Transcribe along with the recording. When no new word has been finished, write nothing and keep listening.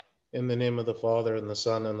In the name of the Father, and the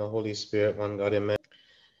Son, and the Holy Spirit, one God, amen.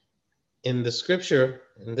 In the scripture,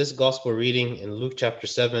 in this gospel reading in Luke chapter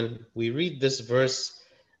 7, we read this verse: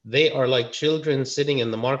 "They are like children sitting in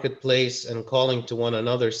the marketplace and calling to one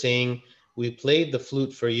another, saying, 'We played the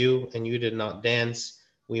flute for you, and you did not dance.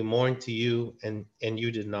 We mourned to you, and you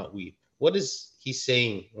did not weep.'" What is he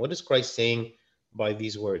saying? What is Christ saying by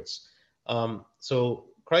these words? So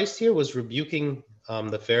Christ here was rebuking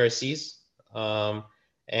the Pharisees.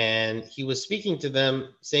 And he was speaking to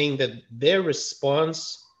them, saying that their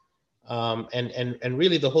response, and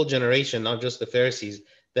really the whole generation, not just the Pharisees,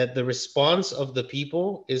 that the response of the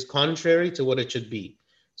people is contrary to what it should be.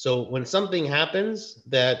 So when something happens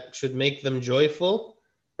that should make them joyful,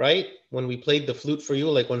 right? When we played the flute for you,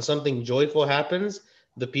 like when something joyful happens,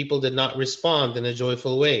 the people did not respond in a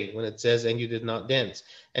joyful way when it says, "And you did not dance."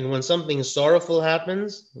 And when something sorrowful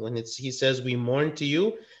happens, when he says, "We mourn to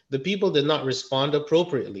you," the people did not respond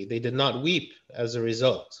appropriately. They did not weep as a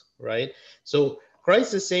result, right? So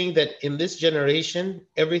Christ is saying that in this generation,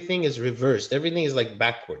 everything is reversed. Everything is like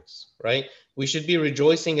backwards, right? We should be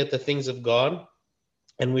rejoicing at the things of God,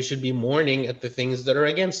 and we should be mourning at the things that are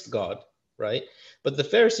against God, right? But the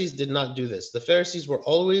Pharisees did not do this. The Pharisees were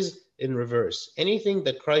always in reverse. Anything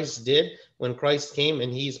that Christ did when Christ came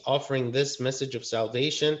and he's offering this message of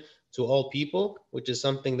salvation to all people, which is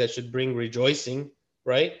something that should bring rejoicing,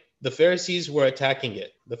 right? The Pharisees were attacking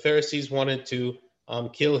it. The Pharisees wanted to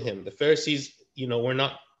kill him. The Pharisees, were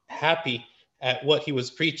not happy at what he was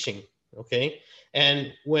preaching, okay?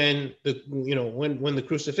 And when the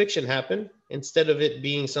crucifixion happened, instead of it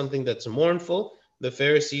being something that's mournful, the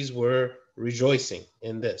Pharisees were rejoicing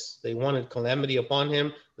in this. They wanted calamity upon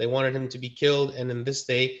him. They wanted him to be killed, and in this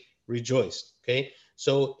they rejoiced. Okay,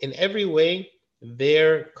 so in every way,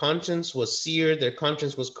 their conscience was seared. Their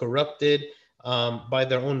conscience was corrupted by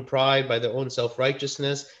their own pride, by their own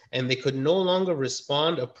self-righteousness, and they could no longer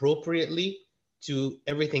respond appropriately to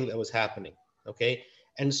everything that was happening. Okay,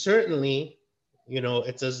 and certainly,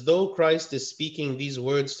 it's as though Christ is speaking these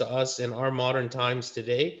words to us in our modern times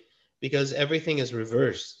today, because everything is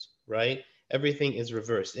reversed, right? Everything is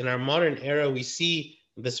reversed. In our modern era, we see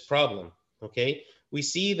this problem, okay? We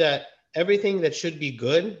see that everything that should be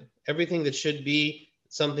good, everything that should be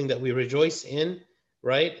something that we rejoice in,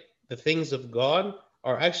 right? The things of God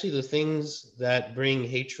are actually the things that bring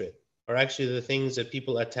hatred, are actually the things that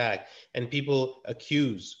people attack and people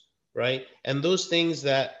accuse, right? And those things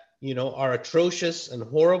that are atrocious and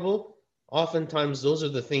horrible, oftentimes those are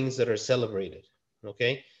the things that are celebrated.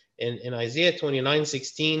 Okay. In Isaiah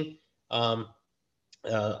 29:16,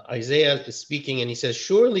 Isaiah is speaking and he says,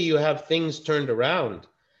 "Surely you have things turned around.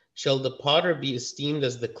 Shall the potter be esteemed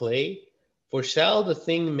as the clay? For shall the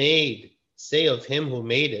thing made say of him who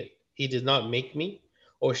made it, he did not make me?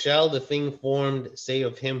 Or shall the thing formed say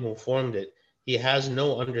of him who formed it, he has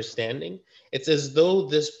no understanding?" It's as though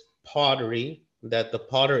this pottery that the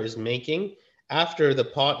potter is making, after the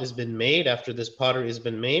pot has been made, after this pottery has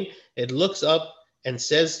been made, it looks up and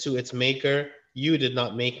says to its maker, "You did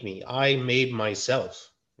not make me. I made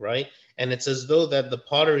myself," right? And it's as though that the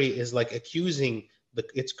pottery is like accusing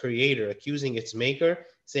its creator, accusing its maker,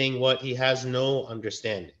 saying what he has no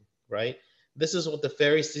understanding, right? This is what the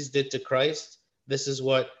Pharisees did to Christ. This is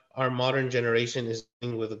what our modern generation is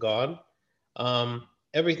doing with God.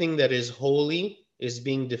 Everything that is holy is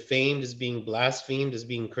being defamed, is being blasphemed, is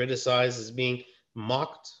being criticized, is being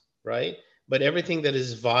mocked, right? But everything that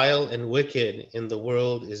is vile and wicked in the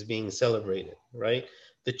world is being celebrated, right?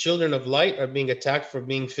 The children of light are being attacked for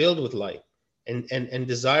being filled with light and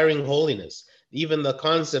desiring holiness. Even the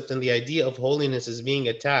concept and the idea of holiness is being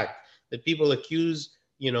attacked. That people accuse,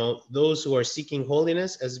 those who are seeking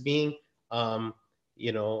holiness as being,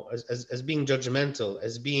 as being judgmental,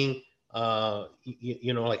 as being,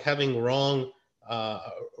 like having wrong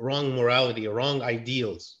morality or wrong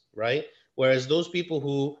ideals, right? Whereas those people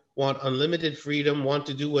who want unlimited freedom, want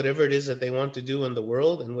to do whatever it is that they want to do in the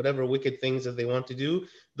world and whatever wicked things that they want to do,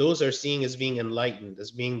 those are seen as being enlightened,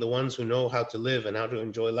 as being the ones who know how to live and how to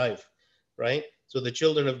enjoy life, right? So the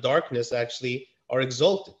children of darkness actually are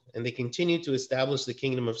exalted and they continue to establish the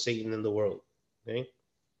kingdom of Satan in the world, okay?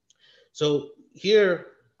 So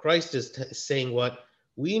here Christ is saying what?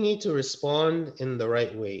 We need to respond in the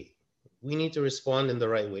right way. We need to respond in the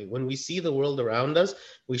right way. When we see the world around us,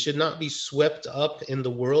 we should not be swept up in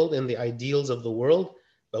the world and the ideals of the world,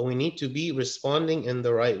 but we need to be responding in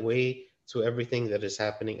the right way to everything that is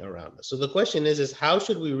happening around us. So the question is how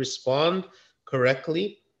should we respond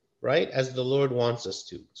correctly, right, as the Lord wants us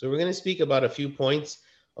to? So we're going to speak about a few points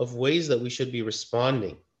of ways that we should be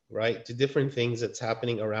responding, right, to different things that's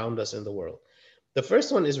happening around us in the world. The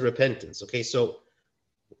first one is repentance. Okay, so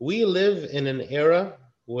We live in an era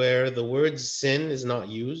where the word sin is not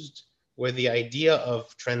used, where the idea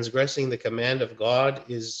of transgressing the command of God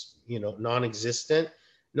is, non-existent.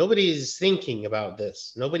 Nobody is thinking about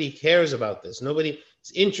this. Nobody cares about this. Nobody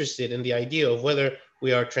is interested in the idea of whether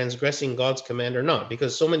we are transgressing God's command or not,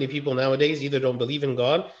 because so many people nowadays either don't believe in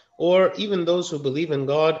God, or even those who believe in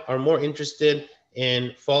God are more interested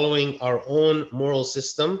in following our own moral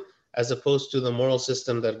system as opposed to the moral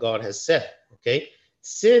system that God has set. Okay.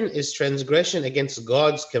 Sin is transgression against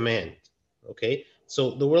God's command. Okay.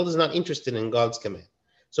 So the world is not interested in God's command.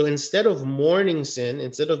 So instead of mourning sin,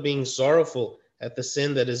 instead of being sorrowful at the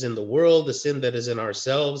sin that is in the world, the sin that is in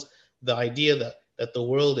ourselves, the idea that the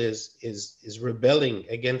world is rebelling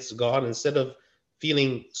against God, instead of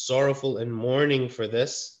feeling sorrowful and mourning for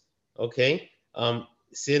this, okay,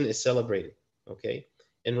 sin is celebrated. Okay.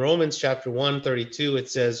 In Romans chapter 1:32, it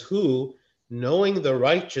says, who, knowing the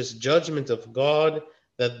righteous judgment of God,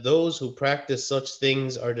 that those who practice such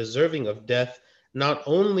things are deserving of death, not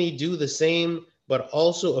only do the same, but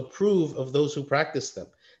also approve of those who practice them.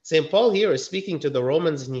 St. Paul here is speaking to the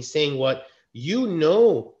Romans, and he's saying, what you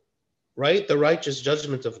know, right? The righteous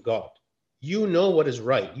judgment of God. You know what is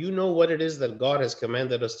right. You know what it is that God has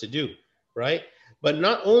commanded us to do, right? But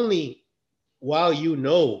not only while you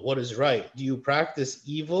know what is right, do you practice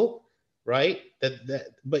evil, right?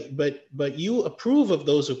 But you approve of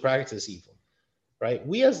those who practice evil, right?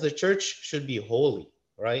 We as the church should be holy,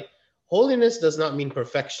 right? Holiness does not mean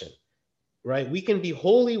perfection, right? We can be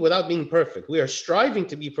holy without being perfect. We are striving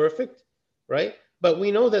to be perfect, right? But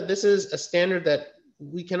we know that this is a standard that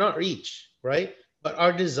we cannot reach, right? But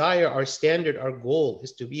our desire, our standard, our goal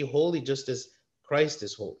is to be holy just as Christ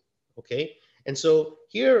is holy, okay? And so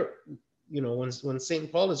here, when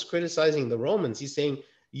St. Paul is criticizing the Romans, he's saying,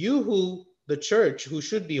 you who, the church, who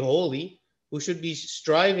should be holy, who should be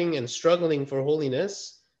striving and struggling for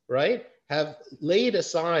holiness, right, have laid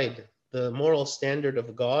aside the moral standard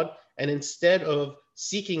of God, and instead of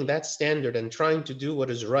seeking that standard and trying to do what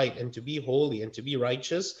is right and to be holy and to be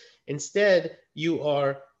righteous, instead you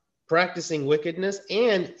are practicing wickedness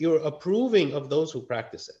and you're approving of those who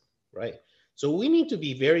practice it, right? So we need to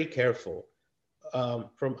be very careful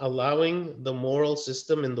from allowing the moral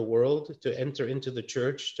system in the world to enter into the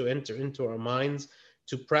church, to enter into our minds,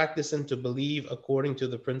 to practice and to believe according to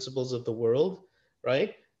the principles of the world,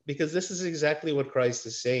 right? Because this is exactly what Christ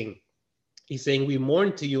is saying. He's saying, we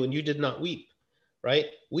mourned to you and you did not weep, right?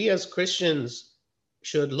 We as Christians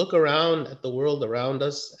should look around at the world around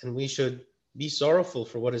us, and we should be sorrowful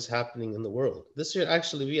for what is happening in the world. This should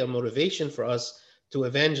actually be a motivation for us to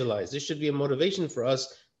evangelize. This should be a motivation for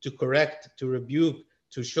us to correct, to rebuke,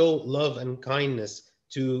 to show love and kindness,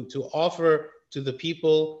 to offer to the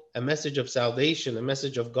people a message of salvation, a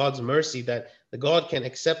message of God's mercy, that the God can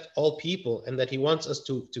accept all people and that he wants us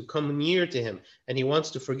to come near to him, and he wants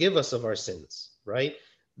to forgive us of our sins, right?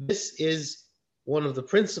 This is one of the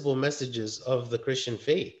principal messages of the Christian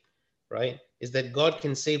faith, right? Is that God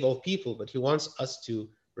can save all people, but he wants us to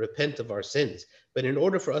repent of our sins. But in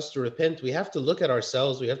order for us to repent, we have to look at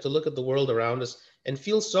ourselves, we have to look at the world around us and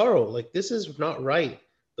feel sorrow. Like, this is not right.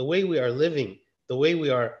 The way we are living, the way we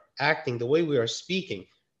are acting, the way we are speaking,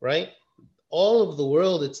 right? All of the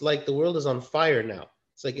world, it's like the world is on fire now.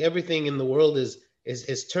 It's like everything in the world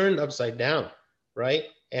is turned upside down, right?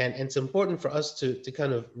 And it's important for us to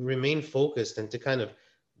kind of remain focused and to kind of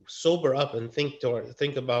sober up and think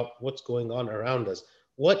about what's going on around us.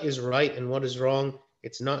 What is right and what is wrong?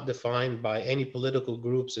 It's not defined by any political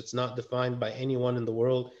groups. It's not defined by anyone in the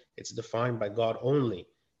world. It's defined by God only.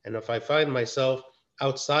 And if I find myself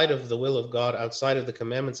outside of the will of God, outside of the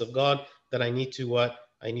commandments of God, then I need to what?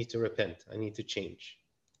 I need to repent. I need to change.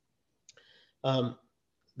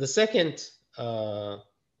 The second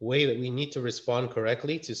way that we need to respond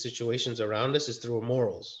correctly to situations around us is through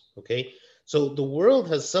morals, okay? So the world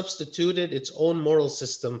has substituted its own moral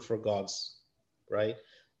system for God's, right?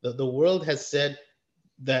 The world has said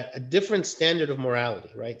that a different standard of morality,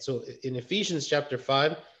 right? So in Ephesians chapter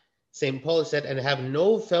 5, St. Paul said, and have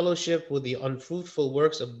no fellowship with the unfruitful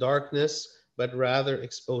works of darkness, but rather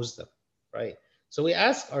expose them, right? So we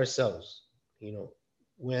ask ourselves,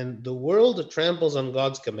 when the world tramples on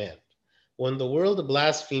God's command, when the world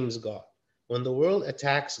blasphemes God, when the world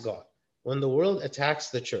attacks God, when the world attacks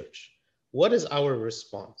the church, what is our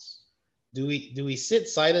response? Do we sit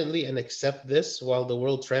silently and accept this while the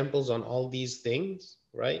world tramples on all these things,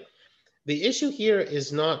 right? The issue here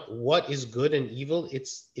is not what is good and evil.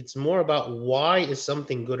 It's more about why is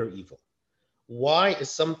something good or evil. Why is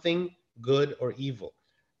something good or evil?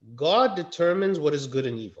 God determines what is good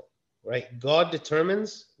and evil, right? God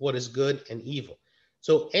determines what is good and evil.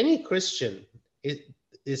 So any Christian,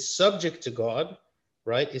 is subject to God,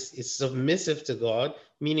 right? Is submissive to God,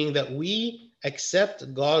 meaning that we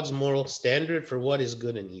accept God's moral standard for what is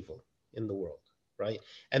good and evil in the world, right?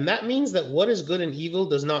 And that means that what is good and evil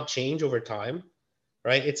does not change over time,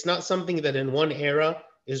 right? It's not something that in one era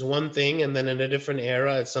is one thing and then in a different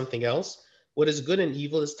era it's something else. What is good and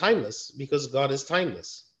evil is timeless because God is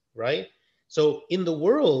timeless, right? So in the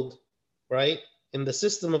world, right, in the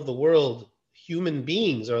system of the world, human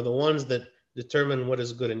beings are the ones that determine what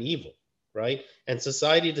is good and evil, right? And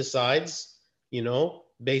society decides,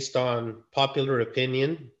 based on popular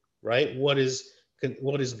opinion, right, what is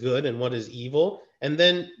good and what is evil, and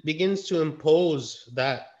then begins to impose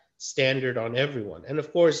that standard on everyone. And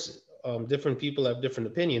of course, different people have different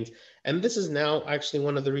opinions. And this is now actually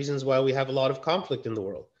one of the reasons why we have a lot of conflict in the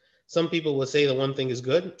world. Some people will say that one thing is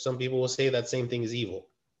good. Some people will say that same thing is evil,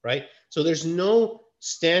 right? So there's no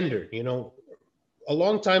standard. A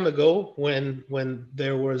long time ago when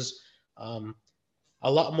there was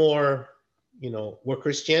a lot more, where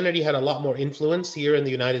Christianity had a lot more influence here in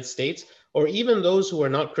the United States, or even those who are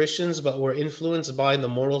not Christians but were influenced by the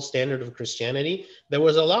moral standard of Christianity, there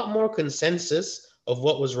was a lot more consensus of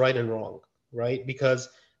what was right and wrong, right? Because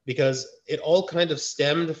it all kind of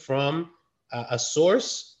stemmed from a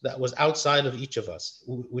source that was outside of each of us,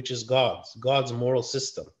 which is God's moral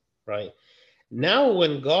system, right? Now,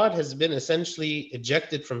 when God has been essentially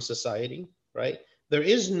ejected from society, right, there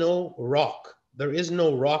is no rock. There is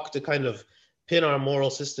no rock to kind of pin our moral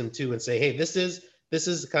system to and say, hey, this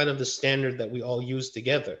is kind of the standard that we all use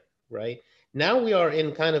together, right? Now we are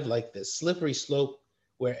in kind of like this slippery slope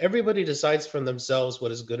where everybody decides for themselves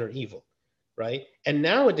what is good or evil, right? And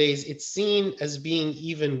nowadays it's seen as being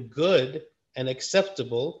even good and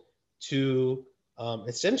acceptable to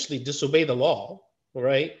essentially disobey the law,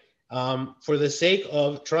 right? For the sake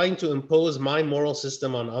of trying to impose my moral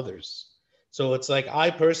system on others. So it's like I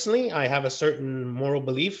have a certain moral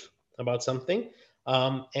belief about something.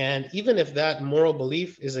 And even if that moral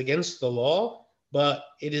belief is against the law, but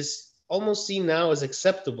it is almost seen now as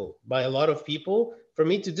acceptable by a lot of people for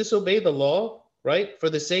me to disobey the law, right? For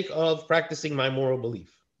the sake of practicing my moral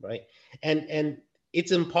belief, right? And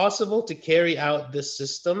it's impossible to carry out this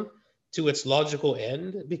system to its logical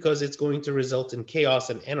end because it's going to result in chaos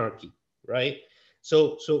and anarchy, right?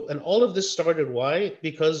 So and all of this started why?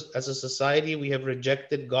 Because as a society, we have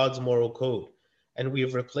rejected God's moral code and we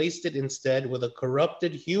have replaced it instead with a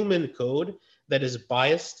corrupted human code that is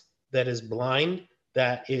biased, that is blind,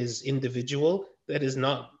 that is individual, that is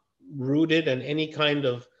not rooted in any kind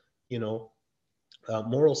of,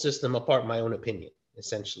 moral system apart my own opinion,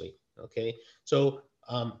 essentially, okay? So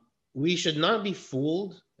we should not be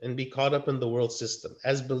fooled and be caught up in the world system.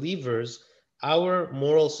 As believers, our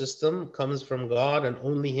moral system comes from God and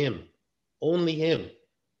only Him,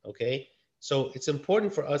 okay? So it's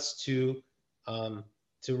important for us to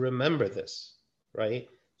remember this, right?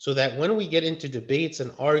 So that when we get into debates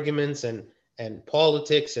and arguments and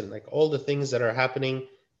politics and like all the things that are happening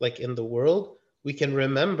like in the world, we can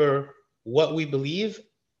remember what we believe,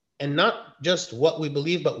 and not just what we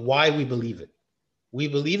believe, but why we believe it. We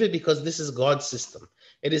believe it because this is God's system.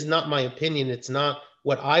 It is not my opinion. It's not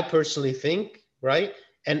what I personally think, right?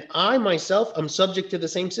 And I myself am subject to the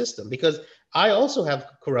same system because I also have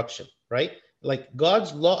corruption, right? Like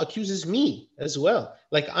God's law accuses me as well.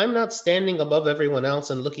 Like I'm not standing above everyone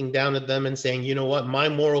else and looking down at them and saying, you know what, my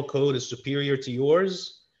moral code is superior to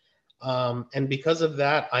yours. And because of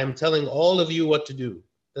that, I'm telling all of you what to do.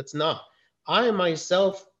 That's not. I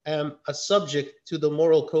myself am a subject to the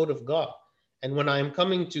moral code of God. And when I'm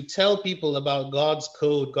coming to tell people about God's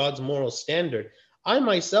code, God's moral standard, I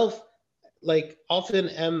myself like often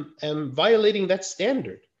am violating that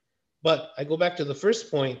standard. But I go back to the first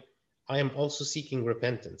point. I am also seeking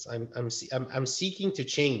repentance. I'm seeking to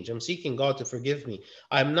change. I'm seeking God to forgive me.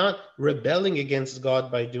 I'm not rebelling against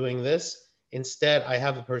God by doing this. Instead, I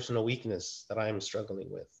have a personal weakness that I am struggling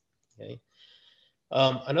with. Okay.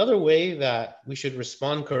 Another way that we should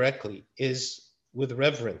respond correctly is with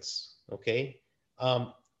reverence. Okay.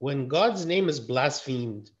 When God's name is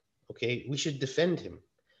blasphemed, okay, we should defend Him.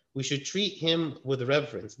 We should treat Him with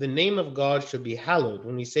reverence. The name of God should be hallowed.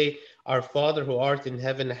 When we say, our Father who art in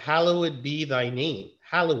heaven, hallowed be thy name.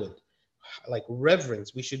 Hallowed, like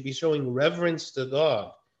reverence. We should be showing reverence to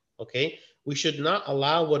God. Okay. We should not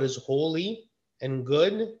allow what is holy and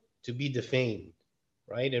good to be defamed.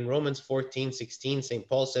 Right? In Romans 14:16, St.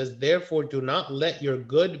 Paul says, therefore do not let your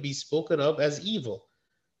good be spoken of as evil,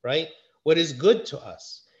 right? What is good to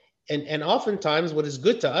us. And oftentimes what is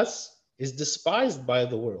good to us is despised by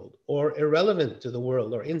the world or irrelevant to the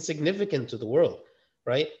world or insignificant to the world,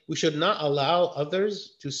 right? We should not allow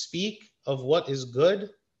others to speak of what is good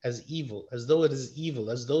as evil, as though it is evil,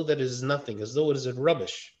 as though that is nothing, as though it is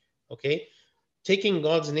rubbish. Okay? Taking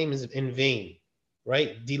God's name is in vain,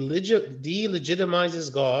 right?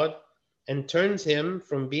 Delegitimizes God and turns him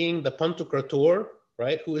from being the Pantocrator,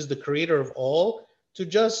 right, who is the creator of all, to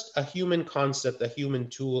just a human concept, a human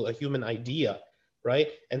tool, a human idea, right?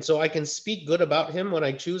 And so I can speak good about him when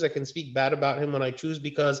I choose. I can speak bad about him when I choose,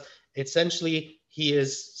 because essentially he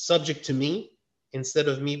is subject to me instead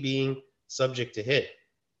of me being subject to him.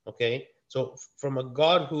 Okay? So from a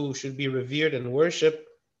God who should be revered and worshiped,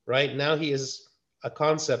 right, now he is a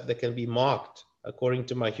concept that can be mocked according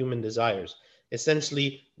to my human desires.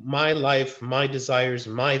 Essentially, my life, my desires,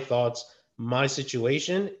 my thoughts, my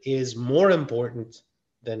situation is more important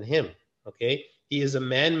than him. Okay? He is a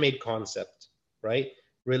man-made concept, right?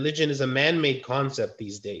 Religion is a man-made concept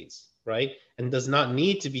these days, right? And does not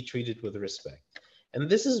need to be treated with respect. And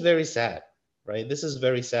this is very sad, right? This is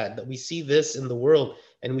very sad that we see this in the world,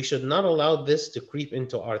 and we should not allow this to creep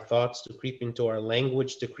into our thoughts, to creep into our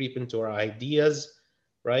language, to creep into our ideas,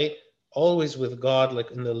 right? Always with God,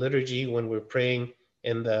 like in the liturgy when we're praying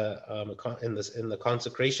in the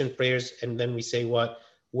consecration prayers, and then we say what?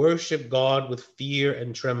 Worship God with fear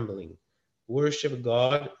and trembling. Worship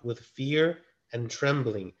God with fear and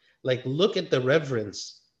trembling. Like, look at the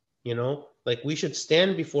reverence, you know, like we should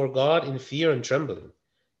stand before God in fear and trembling.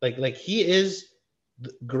 Like he is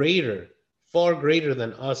greater, far greater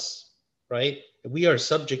than us, right? We are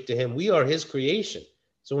subject to him. We are his creation.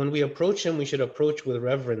 So when we approach him, we should approach with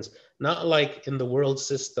reverence, not like in the world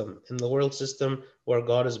system. In the world system where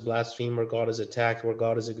God is blasphemed, where God is attacked, where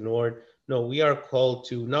God is ignored. No, we are called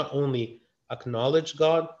to not only acknowledge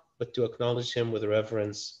God, but to acknowledge him with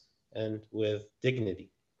reverence and with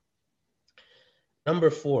dignity. Number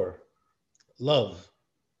 4, love.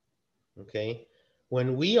 Okay?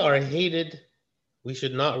 When we are hated, we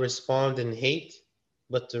should not respond in hate,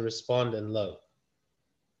 but to respond in love.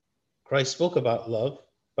 Christ spoke about love,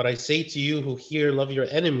 but I say to you who hear, love your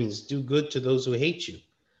enemies, do good to those who hate you,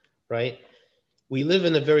 right? We live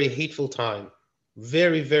in a very hateful time,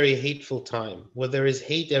 very, very hateful time, where there is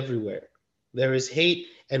hate everywhere. There is hate,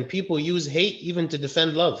 and people use hate even to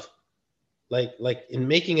defend love. Like in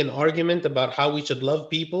making an argument about how we should love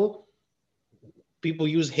people, people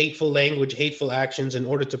use hateful language, hateful actions in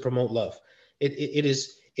order to promote love. It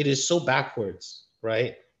is so backwards,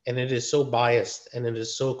 right? And it is so biased, and it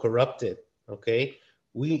is so corrupted. Okay,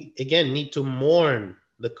 we again need to mourn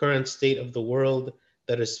the current state of the world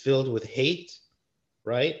that is filled with hate,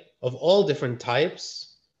 right, of all different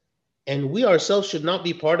types. And we ourselves should not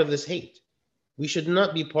be part of this hate. We should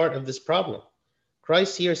not be part of this problem.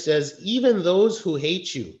 Christ here says, even those who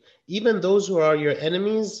hate you, even those who are your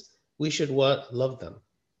enemies, we should what? Love them,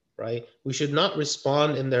 right? We should not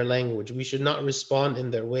respond in their language. We should not respond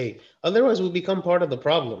in their way. Otherwise, we become part of the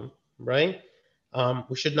problem, right?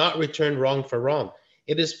 We should not return wrong for wrong.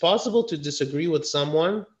 It is possible to disagree with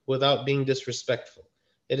someone without being disrespectful.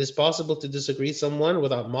 It is possible to disagree with someone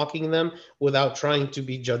without mocking them, without trying to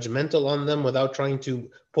be judgmental on them, without trying to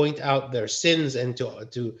point out their sins and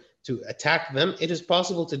to attack them. It is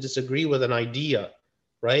possible to disagree with an idea,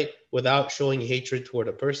 right, without showing hatred toward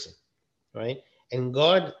a person, right? And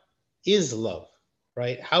God is love,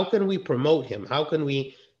 right? How can we promote him? How can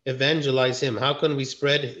we evangelize him? How can we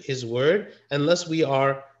spread his word unless we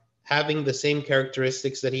are having the same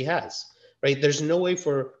characteristics that he has, right? There's no way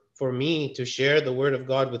for me to share the word of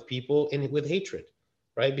God with people with hatred,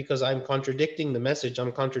 right? Because I'm contradicting the message.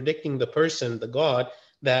 I'm contradicting the person, the God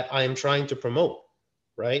that I'm trying to promote,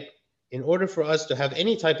 right? In order for us to have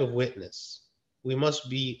any type of witness, we must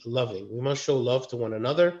be loving. We must show love to one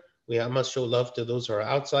another. We must show love to those who are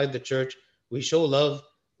outside the church. We show love,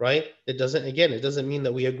 right? It doesn't mean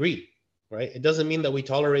that we agree, right? It doesn't mean that we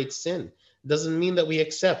tolerate sin. It doesn't mean that we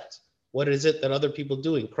accept what is it that other people are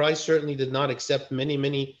doing. Christ certainly did not accept many,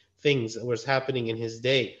 many things that was happening in his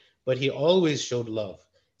day, but he always showed love.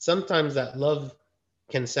 Sometimes that love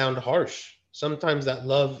can sound harsh. Sometimes that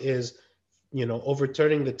love is,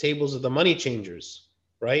 overturning the tables of the money changers,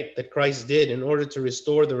 right? That Christ did in order to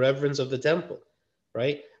restore the reverence of the temple,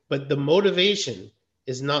 right? But the motivation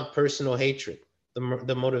is not personal hatred.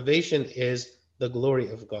 The motivation is the glory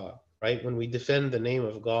of God, right? When we defend the name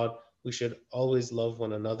of God, we should always love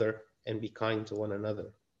one another and be kind to one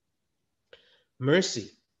another. Mercy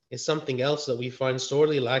is something else that we find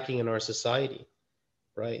sorely lacking in our society,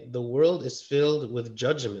 right? The world is filled with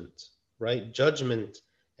judgment, right? Judgment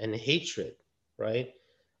and hatred, right?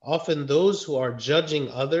 Often those who are judging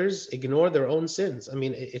others ignore their own sins. I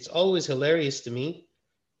mean, it's always hilarious to me,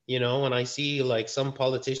 when I see like some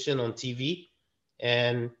politician on TV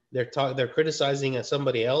and they're criticizing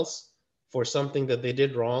somebody else, for something that they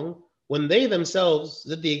did wrong when they themselves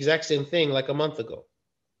did the exact same thing like a month ago?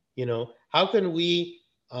 How can we,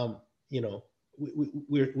 you know,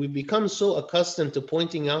 we've become so accustomed to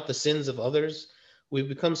pointing out the sins of others. We've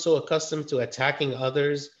become so accustomed to attacking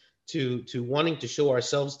others, to wanting to show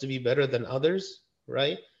ourselves to be better than others,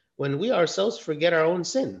 right? When we ourselves forget our own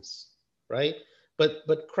sins, right?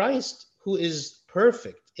 But Christ, who is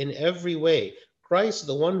perfect in every way, Christ,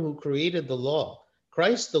 the one who created the law,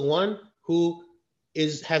 Christ, the one who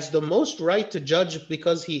has the most right to judge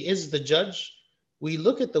because he is the judge, we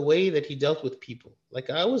look at the way that he dealt with people.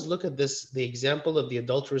 Like I always look at the example of the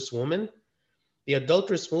adulterous woman. The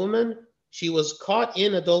adulterous woman, she was caught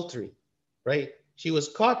in adultery, right? She was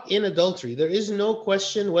caught in adultery. There is no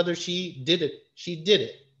question whether she did it. She did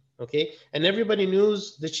it, okay? And everybody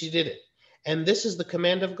knows that she did it. And this is the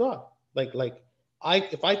command of God.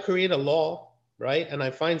 If I create a law, right, and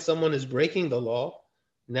I find someone is breaking the law,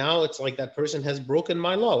 now it's like that person has broken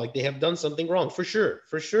my law, like they have done something wrong. For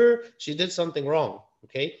sure, she did something wrong,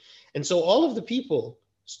 okay? And so all of the people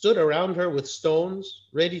stood around her with stones,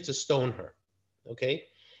 ready to stone her, okay?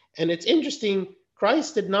 And it's interesting,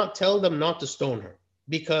 Christ did not tell them not to stone her,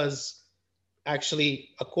 because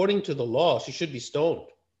actually, according to the law, she should be stoned.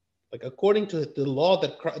 Like according to the law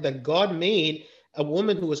that God made, a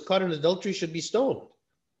woman who was caught in adultery should be stoned,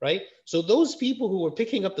 right? So those people who were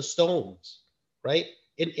picking up the stones, right?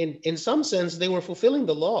 In some sense, they were fulfilling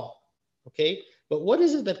the law, okay? But what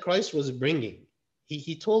is it that Christ was bringing?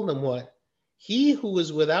 He told them what? He who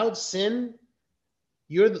is without sin,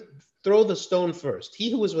 throw the stone first.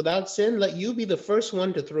 He who is without sin, let you be the first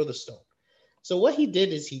one to throw the stone. So what he did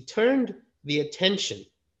is he turned the attention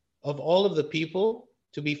of all of the people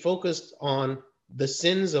to be focused on the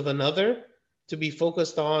sins of another, to be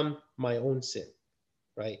focused on my own sin,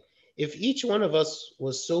 right? If each one of us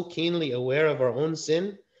was so keenly aware of our own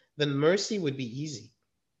sin, then mercy would be easy,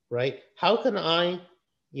 right? How can I,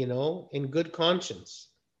 in good conscience,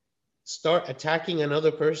 start attacking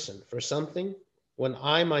another person for something when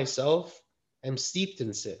I myself am steeped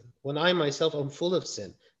in sin, when I myself am full of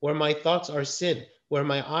sin, where my thoughts are sin, where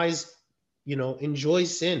my eyes, enjoy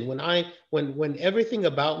sin, when everything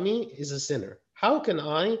about me is a sinner? How can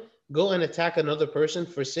I go and attack another person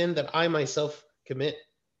for sin that I myself commit?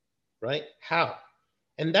 Right? How?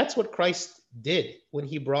 And that's what Christ did when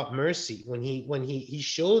he brought mercy, when he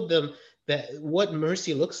showed them that what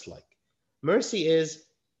mercy looks like. Mercy is,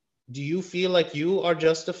 do you feel like you are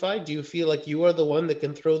justified? Do you feel like you are the one that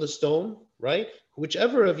can throw the stone? Right?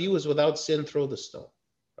 Whichever of you is without sin, throw the stone.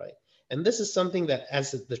 Right? And this is something that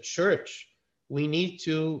as the church, we need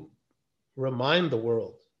to remind the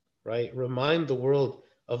world, right? Remind the world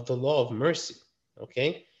of the law of mercy.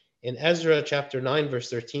 Okay? In Ezra chapter 9, verse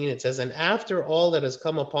 13, it says, "And after all that has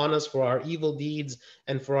come upon us for our evil deeds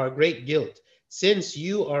and for our great guilt, since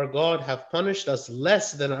you, our God, have punished us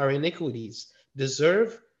less than our iniquities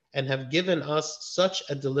deserve, and have given us such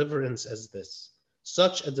a deliverance as this."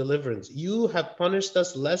 Such a deliverance. You have punished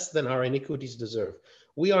us less than our iniquities deserve.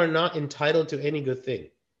 We are not entitled to any good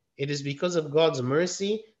thing. It is because of God's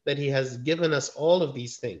mercy that he has given us all of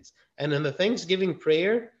these things. And in the Thanksgiving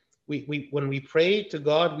prayer, when we pray to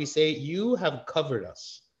God, we say, you have covered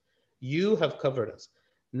us. You have covered us.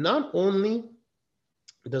 Not only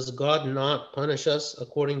does God not punish us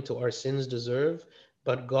according to our sins deserve,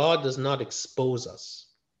 but God does not expose us.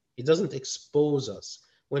 He doesn't expose us.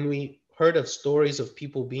 When we heard of stories of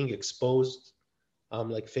people being exposed,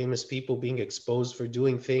 like famous people being exposed for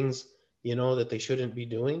doing things, that they shouldn't be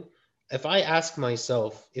doing. If I ask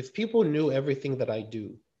myself, if people knew everything that I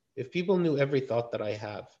do, if people knew every thought that I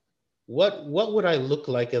have, what would I look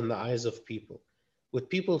like in the eyes of people? Would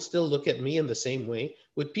people still look at me in the same way?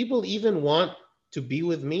 Would people even want to be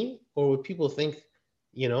with me? Or would people think,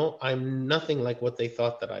 I'm nothing like what they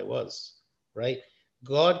thought that I was, right?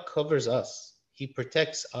 God covers us. He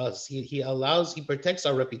protects us. He protects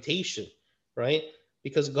our reputation, right?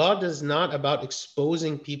 Because God is not about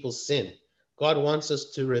exposing people's sin. God wants us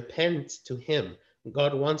to repent to him.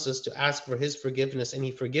 God wants us to ask for his forgiveness, and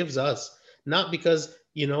he forgives us, not because,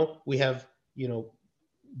 we have,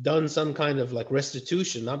 done some kind of like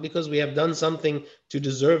restitution, not because we have done something to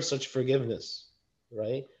deserve such forgiveness,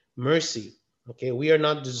 right? Mercy. Okay, we are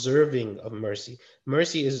not deserving of mercy.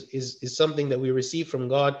 Mercy is something that we receive from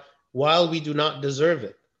God while we do not deserve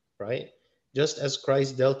it, right? Just as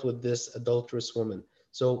Christ dealt with this adulterous woman.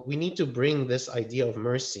 So we need to bring this idea of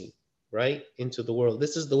mercy, right, into the world.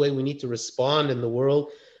 This is the way we need to respond in the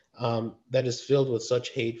world that is filled with such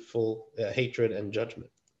hatred and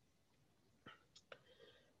judgment.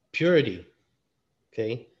 Purity.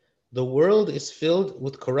 Okay, the world is filled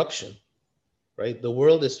with corruption, right? The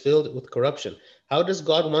world is filled with corruption. How does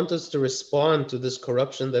God want us to respond to this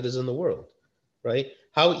corruption that is in the world, right?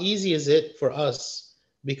 How easy is it for us,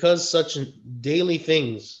 because such daily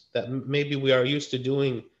things that maybe we are used to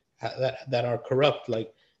doing that are corrupt,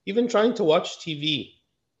 like even trying to watch TV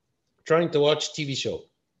show,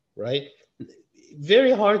 right?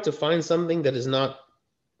 Very hard to find something that is not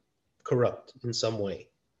corrupt in some way,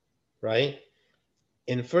 right?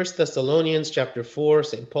 In 1 Thessalonians chapter 4,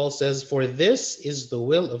 St. Paul says, "For this is the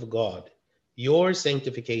will of God, your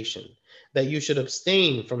sanctification, that you should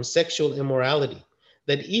abstain from sexual immorality,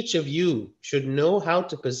 that each of you should know how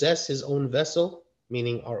to possess his own vessel,"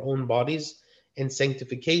 meaning our own bodies, "in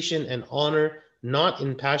sanctification and honor, not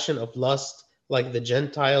in passion of lust, like the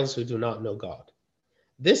Gentiles who do not know God."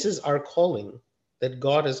 This is our calling, that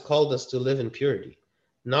God has called us to live in purity,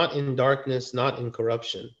 not in darkness, not in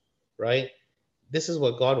corruption, right? This is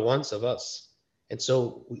what God wants of us. And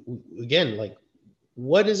so, again, like,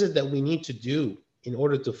 what is it that we need to do in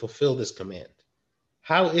order to fulfill this command?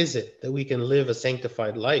 How is it that we can live a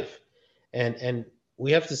sanctified life? And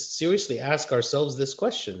we have to seriously ask ourselves this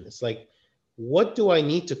question. It's like, what do I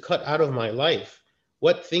need to cut out of my life?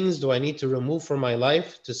 What things do I need to remove from my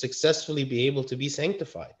life to successfully be able to be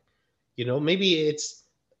sanctified? You know, maybe it's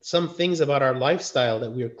some things about our lifestyle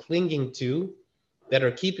that we're clinging to that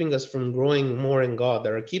are keeping us from growing more in God,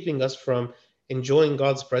 that are keeping us from enjoying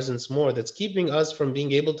God's presence more, that's keeping us from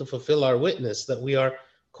being able to fulfill our witness that we are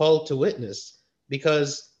called to witness.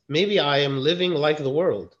 Because maybe I am living like the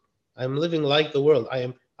world. I'm living like the world.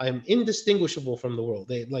 I am indistinguishable from the world.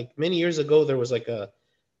 Like many years ago, there was like a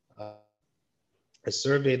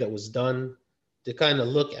survey that was done to kind of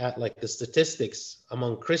look at like the statistics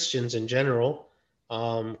among Christians in general,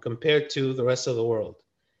 compared to the rest of the world.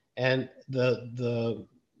 And the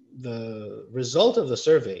result of the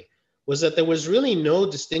survey was that there was really no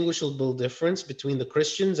distinguishable difference between the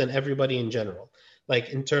Christians and everybody in general. Like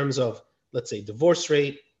in terms of, let's say, divorce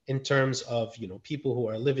rate, in terms of, you know, people who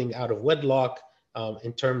are living out of wedlock,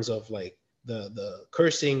 in terms of like the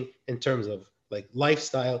cursing, in terms of like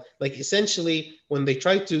lifestyle. Like essentially, when they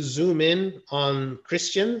try to zoom in on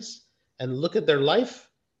Christians and look at their life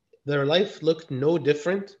looked no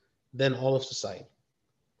different than all of society,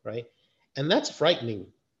 right? And that's frightening.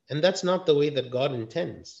 And that's not the way that God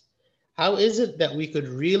intends. How is it that we could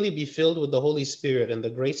really be filled with the Holy Spirit and the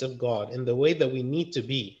grace of God in the way that we need to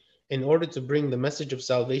be in order to bring the message of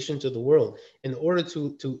salvation to the world, in order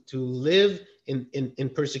to live in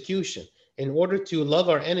persecution, in order to love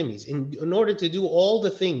our enemies, in order to do all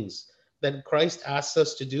the things that Christ asks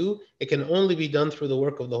us to do? It can only be done through the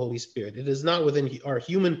work of the Holy Spirit. It is not within our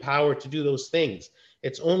human power to do those things.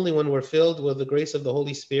 It's only when we're filled with the grace of the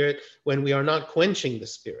Holy Spirit, when we are not quenching the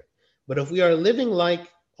Spirit. But if we are living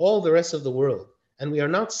like all the rest of the world, and we are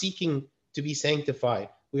not seeking to be sanctified,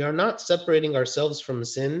 we are not separating ourselves from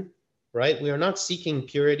sin, right? We are not seeking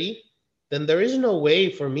purity, then there is no way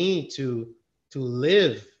for me to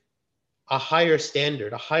live a higher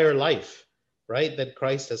standard, a higher life, right? That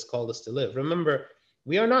Christ has called us to live. Remember,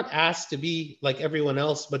 we are not asked to be like everyone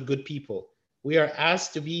else, but good people. We are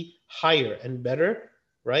asked to be higher and better,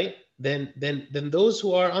 right? Than those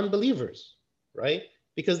who are unbelievers, right?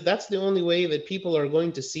 Because that's the only way that people are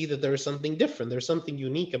going to see that there is something different. There's something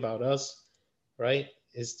unique about us, right?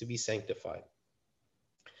 Is to be sanctified.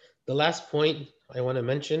 The last point I want to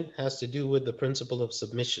mention has to do with the principle of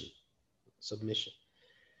submission.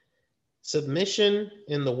 Submission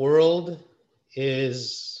in the world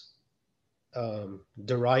is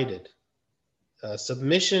derided.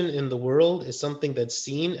 Submission in the world is something that's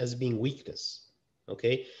seen as being weakness.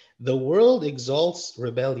 Okay? The world exalts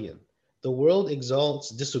rebellion. The world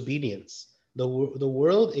exalts disobedience. The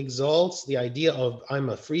world exalts the idea of, I'm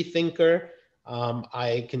a free thinker.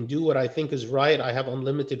 I can do what I think is right. I have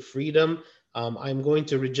unlimited freedom. I'm going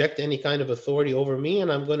to reject any kind of authority over me,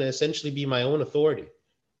 and I'm going to essentially be my own authority.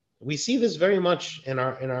 We see this very much in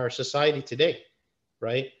our society today,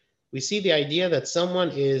 right? We see the idea that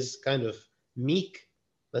someone is kind of meek,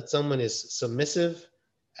 that someone is submissive,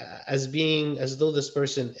 as though this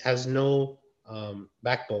person has no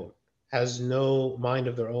backbone, has no mind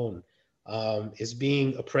of their own, is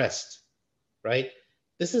being oppressed, right?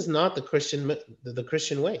 This is not the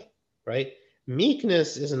Christian way, right?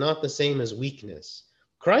 Meekness is not the same as weakness.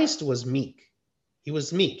 Christ was meek. He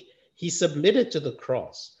was meek. He submitted to the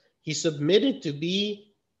cross. He submitted to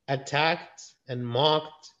be attacked and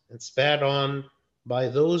mocked and spat on by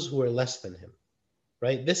those who were less than him,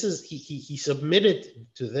 right? This is, he submitted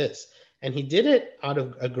to this, and he did it out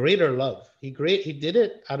of a greater love. He did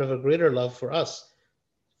it out of a greater love for us,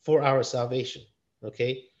 for our salvation,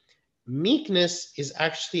 okay? Meekness is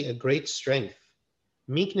actually a great strength.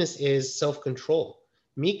 Meekness is self-control.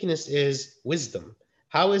 Meekness is wisdom.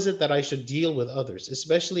 How is it that I should deal with others,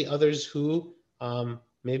 especially others who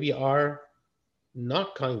maybe are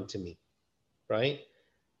not kind to me, right?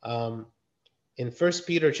 In 1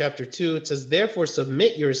 Peter chapter 2, it says, therefore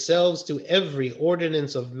submit yourselves to every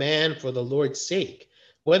ordinance of man for the Lord's sake,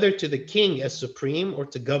 whether to the king as supreme or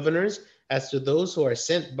to governors, as to those who are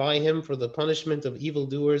sent by him for the punishment of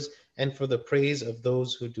evildoers and for the praise of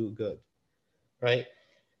those who do good, right?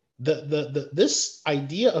 This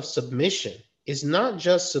idea of submission is not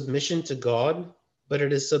just submission to God, but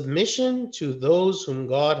it is submission to those whom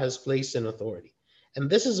God has placed in authority. And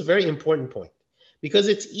this is a very important point, because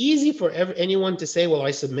it's easy for anyone to say, well,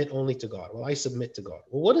 I submit only to God. Well, I submit to God.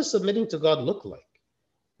 Well, what does submitting to God look like,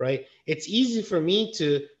 right? It's easy for me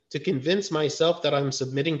to convince myself that I'm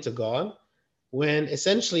submitting to God when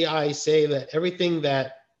essentially I say that everything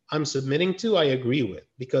that I'm submitting to, I agree with,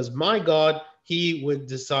 because my God, he would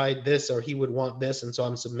decide this or he would want this, and so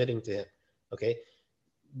I'm submitting to him, okay?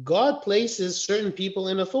 God places certain people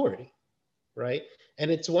in authority, right?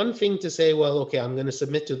 And it's one thing to say, well, okay, I'm going to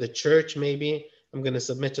submit to the church, maybe. I'm going to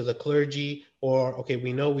submit to the clergy, or, okay,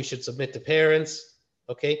 we know we should submit to parents,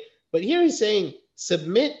 okay? But here he's saying,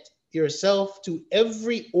 submit yourself to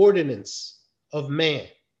every ordinance of man.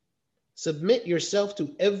 Submit yourself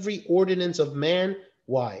to every ordinance of man.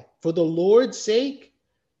 Why? For the Lord's sake,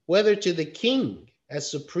 whether to the king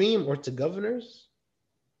as supreme or to governors,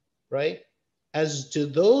 right? As to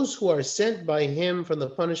those who are sent by him for the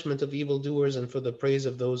punishment of evildoers and for the praise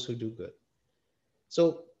of those who do good.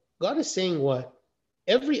 So God is saying what?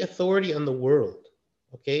 Every authority in the world,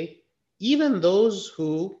 okay? Even those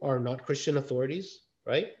who are not Christian authorities,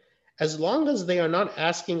 right? As long as they are not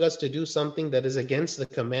asking us to do something that is against the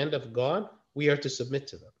command of God, we are to submit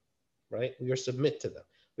to them, right? We are to submit to them.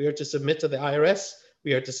 We are to submit to the IRS.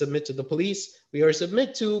 We are to submit to the police. We are to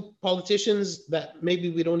submit to politicians that maybe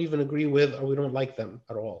we don't even agree with or we don't like them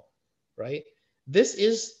at all, right? This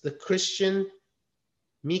is the Christian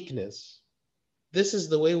meekness. This is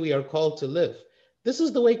the way we are called to live. This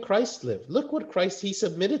is the way Christ lived. Look what Christ, he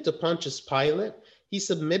submitted to Pontius Pilate. He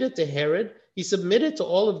submitted to Herod. He submitted to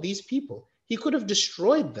all of these people. He could have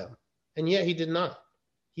destroyed them, and yet he did not.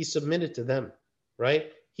 He submitted to them,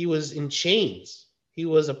 right? He was in chains. He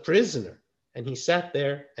was a prisoner, and he sat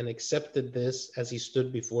there and accepted this as he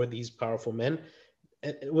stood before these powerful men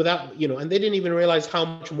without, and they didn't even realize how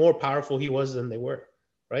much more powerful he was than they were,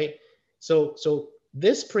 right? So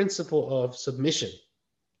this principle of submission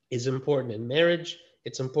is important in marriage.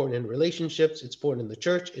 It's important in relationships. It's important in the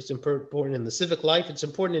church. It's important in the civic life. It's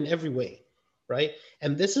important in every way, right?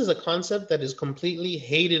 And this is a concept that is completely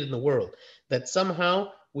hated in the world, that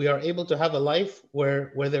somehow we are able to have a life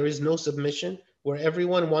where there is no submission, where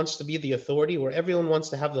everyone wants to be the authority, where everyone wants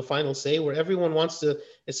to have the final say, where everyone wants to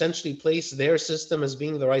essentially place their system as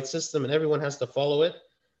being the right system and everyone has to follow it,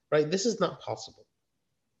 right? This is not possible,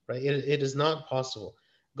 right? It is not possible.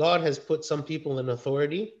 God has put some people in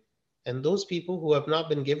authority, and those people who have not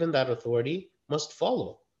been given that authority must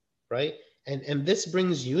follow, right? And this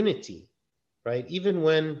brings unity, right? Even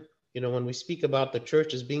when we speak about the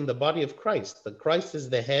church as being the body of Christ, the Christ is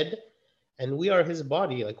the head, and we are his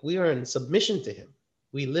body. Like, we are in submission to him.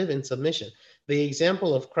 We live in submission. The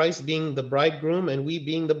example of Christ being the bridegroom and we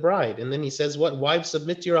being the bride. And then he says, what? Wives,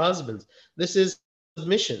 submit to your husbands. This is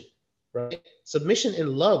submission, right? Submission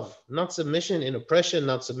in love, not submission in oppression,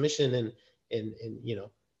 not submission in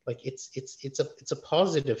like it's a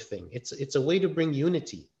positive thing. It's a way to bring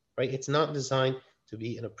unity, right? It's not designed to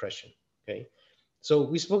be an oppression, okay? So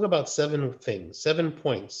we spoke about 7 things, 7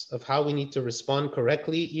 points of how we need to respond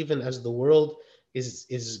correctly, even as the world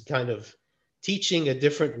is kind of teaching a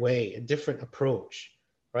different way, a different approach,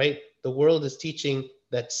 right? The world is teaching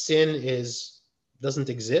that sin doesn't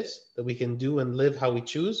exist, that we can do and live how we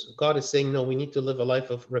choose. God is saying, no, we need to live a life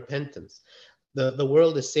of repentance. The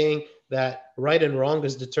world is saying that right and wrong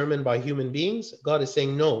is determined by human beings. God is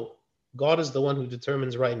saying, no, God is the one who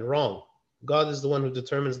determines right and wrong. God is the one who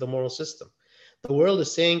determines the moral system. The world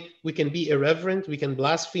is saying we can be irreverent, we can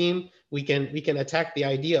blaspheme, we can attack the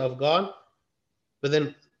idea of God, but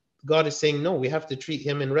then God is saying, no, we have to treat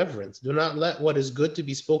him in reverence. Do not let what is good to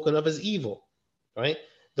be spoken of as evil, right?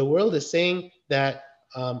 The world is saying that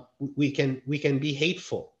we can be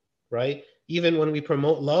hateful, right? Even when we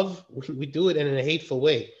promote love, we do it in a hateful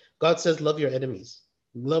way. God says, love your enemies,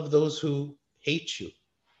 love those who hate you,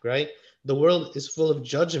 right? The world is full of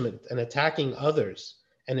judgment and attacking others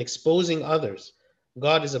and exposing others.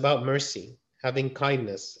 God is about mercy, having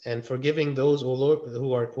kindness, and forgiving those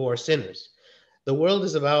who are sinners. The world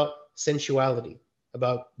is about sensuality,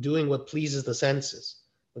 about doing what pleases the senses.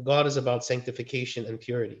 God is about sanctification and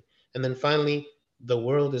purity. And then finally, the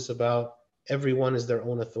world is about everyone is their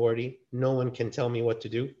own authority. No one can tell me what to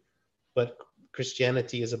do. But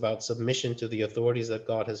Christianity is about submission to the authorities that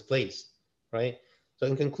God has placed, right? So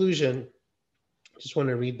in conclusion, I just want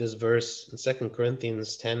to read this verse in 2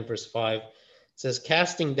 Corinthians 10, verse 5. It says,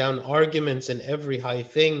 casting down arguments and every high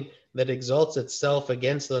thing that exalts itself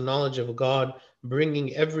against the knowledge of God,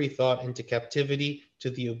 bringing every thought into captivity to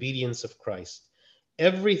the obedience of Christ.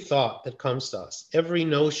 Every thought that comes to us, every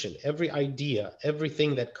notion, every idea,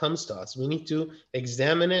 everything that comes to us, we need to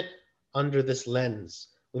examine it under this lens.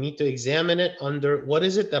 We need to examine it under what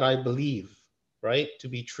is it that I believe, right, to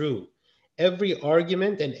be true. Every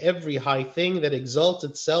argument and every high thing that exalts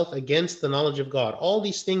itself against the knowledge of God. All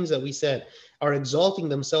these things that we said are exalting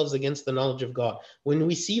themselves against the knowledge of God. When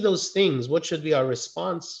we see those things, what should be our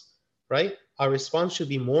response, right? Our response should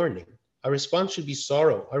be mourning. Our response should be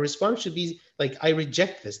sorrow. Our response should be like, I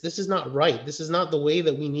reject this. This is not right. This is not the way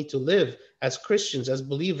that we need to live as Christians, as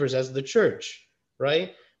believers, as the church,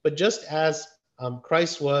 right? But just as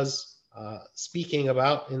Christ was speaking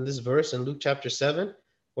about in this verse in Luke chapter 7,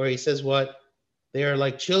 where he says what? They are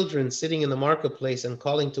like children sitting in the marketplace and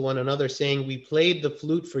calling to one another, saying, we played the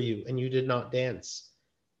flute for you and you did not dance,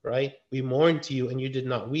 right? We mourned to you and you did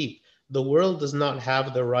not weep. The world does not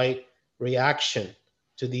have the right reaction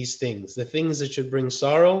to these things. The things that should bring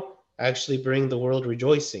sorrow actually bring the world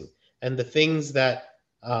rejoicing, and the things that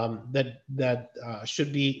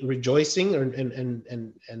should be rejoicing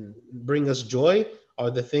and bring us joy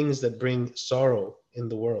are the things that bring sorrow in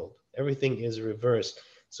the world. Everything is reversed.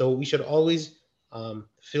 So we should always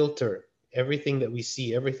filter everything that we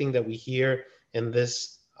see, everything that we hear in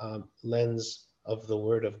this lens of the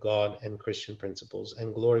Word of God and Christian principles.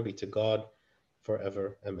 And glory be to God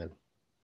forever. Amen.